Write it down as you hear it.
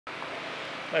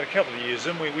Mate, a couple of years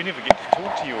in, we never get to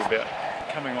talk to you about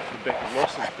coming off the back of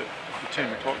losses, but if you turn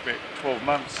the clock back 12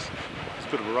 months, it's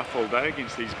a bit of a rough old day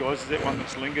against these guys. Is that one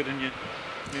that's lingered in your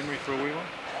memory for a wee while?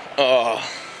 Oh,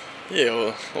 yeah,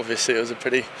 well, obviously it was a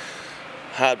pretty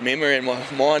hard memory in my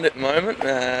mind at the moment.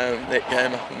 That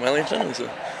game up in Wellington was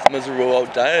a miserable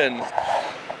old day, and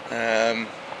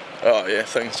oh yeah,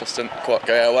 things just didn't quite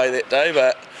go our way that day,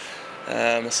 but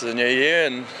this is a new year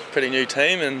and pretty new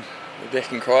team, and we're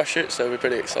back in Christchurch, so we're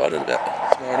pretty excited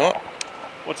about tomorrow night.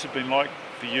 What's it been like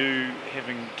for you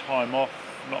having time off,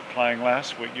 not playing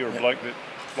last week? You're a bloke that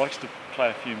likes to play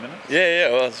a few minutes.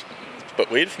 Yeah, well, it's a bit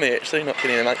weird for me actually, not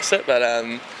getting amongst it, but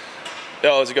yeah,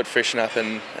 it was a good freshen up,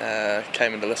 and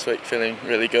came into this week feeling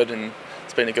really good, and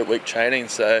it's been a good week training,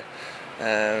 so like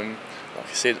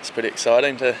I said, it's pretty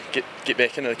exciting to get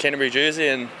back into the Canterbury jersey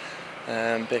and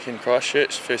back in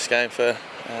Christchurch, first game for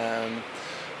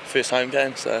first home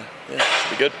game, so yeah, it should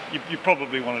be good. You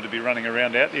probably wanted to be running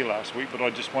around out there last week, but I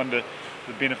just wonder,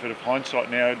 the benefit of hindsight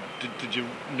now, did you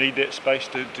need that space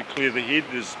to clear the head?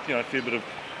 There's a fair bit of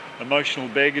emotional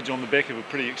baggage on the back of a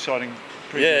pretty exciting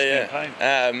previous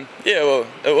campaign. Yeah, well,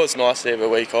 it was nice to have a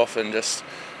week off and just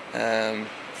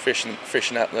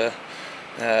freshen up the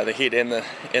head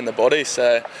and the body.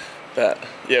 So, but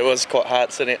yeah, it was quite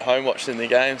hard sitting at home watching the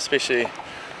game, especially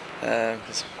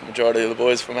because the majority of the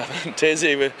boys from up in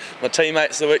Tassie were my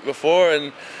teammates the week before,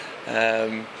 and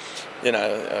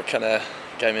it kind of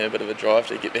gave me a bit of a drive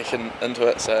to get back into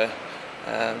it. So,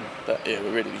 but yeah,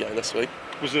 we're ready to go this week.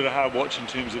 Was it a hard watch in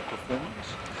terms of performance?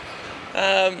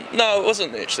 No, it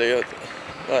wasn't actually.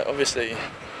 Like, obviously,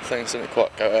 things didn't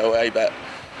quite go our way, but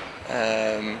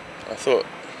I thought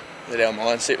that our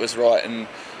mindset was right,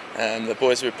 and the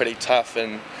boys were pretty tough,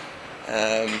 and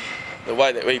the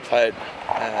way that we played,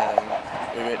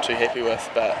 we weren't too happy with.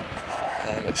 But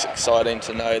it's exciting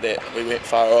to know that we weren't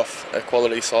far off a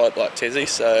quality side like Tassie.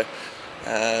 So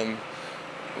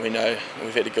we know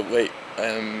we've had a good week,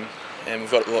 and we've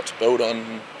got a lot to build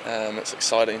on. It's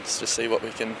exciting to see what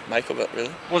we can make of it,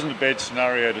 really. Wasn't a bad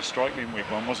scenario to strike them week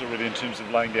one, was it, really, in terms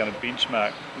of laying down a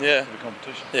benchmark for the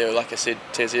competition? Yeah, like I said,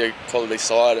 Tassie a quality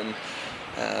side, and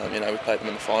we played them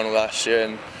in the final last year,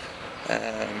 and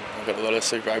we've got a lot of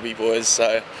Super Rugby boys,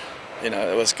 so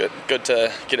it was good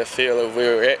to get a feel of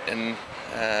where we're at, and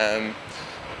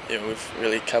we've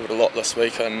really covered a lot this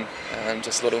week on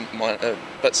just little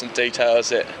bits and details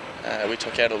that we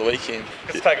took out of the weekend.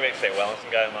 Just take it back to that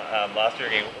Wellington game last year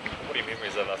again. What are your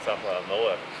memories of us up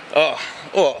Miller? Oh,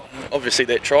 well, obviously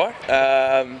that try.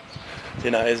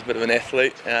 He's a bit of an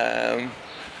athlete, and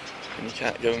you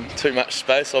can't give him too much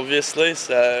space, obviously.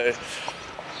 So,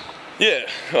 yeah,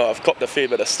 I've copped a fair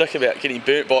bit of stick about getting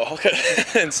burnt by a hooker,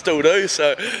 and still do.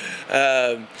 So,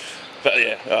 but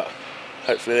yeah,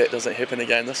 hopefully that doesn't happen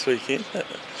again this weekend. It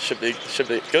should be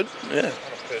good. Yeah.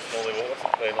 Personal level, what's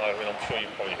it been like? I mean, I'm sure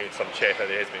you've probably heard some chatter.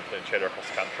 There has been plenty of chatter across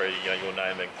the country. Your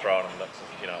name being thrown and that's,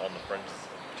 on the fringe,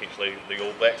 potentially the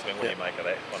All Blacks. I mean, what do you make of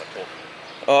that kind of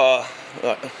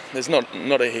talk? There's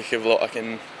not a heck of a lot I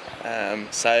can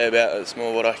say about it. It's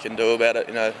more what I can do about it.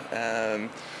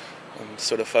 I'm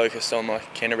sort of focused on my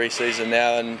Canterbury season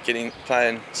now and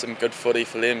playing some good footy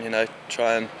for them.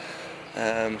 Try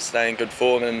and stay in good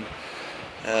form, and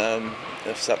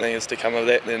if something is to come of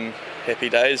that, then happy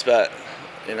days. But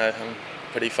I'm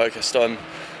pretty focused on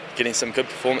getting some good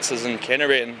performances in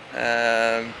Canterbury,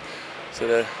 and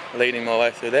sort of leading my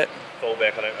way through that.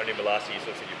 Fullback, I remember last year you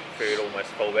sort of said you preferred almost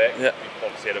fullback. Yeah. You've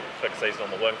obviously had a big season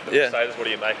on the wing for the Crusaders. What do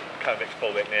you make coming back to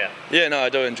fullback now? Yeah, no, I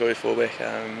do enjoy fullback.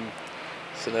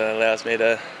 Sort of allows me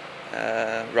to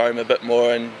roam a bit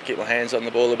more and get my hands on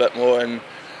the ball a bit more, and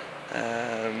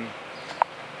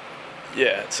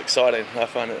yeah, it's exciting. I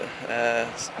find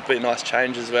it's been a nice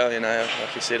change as well.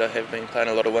 Like you said, I have been playing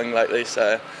a lot of wing lately,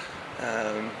 so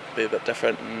be a bit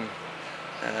different,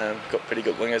 and got pretty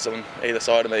good wingers on either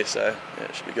side of me, so yeah,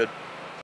 it should be good.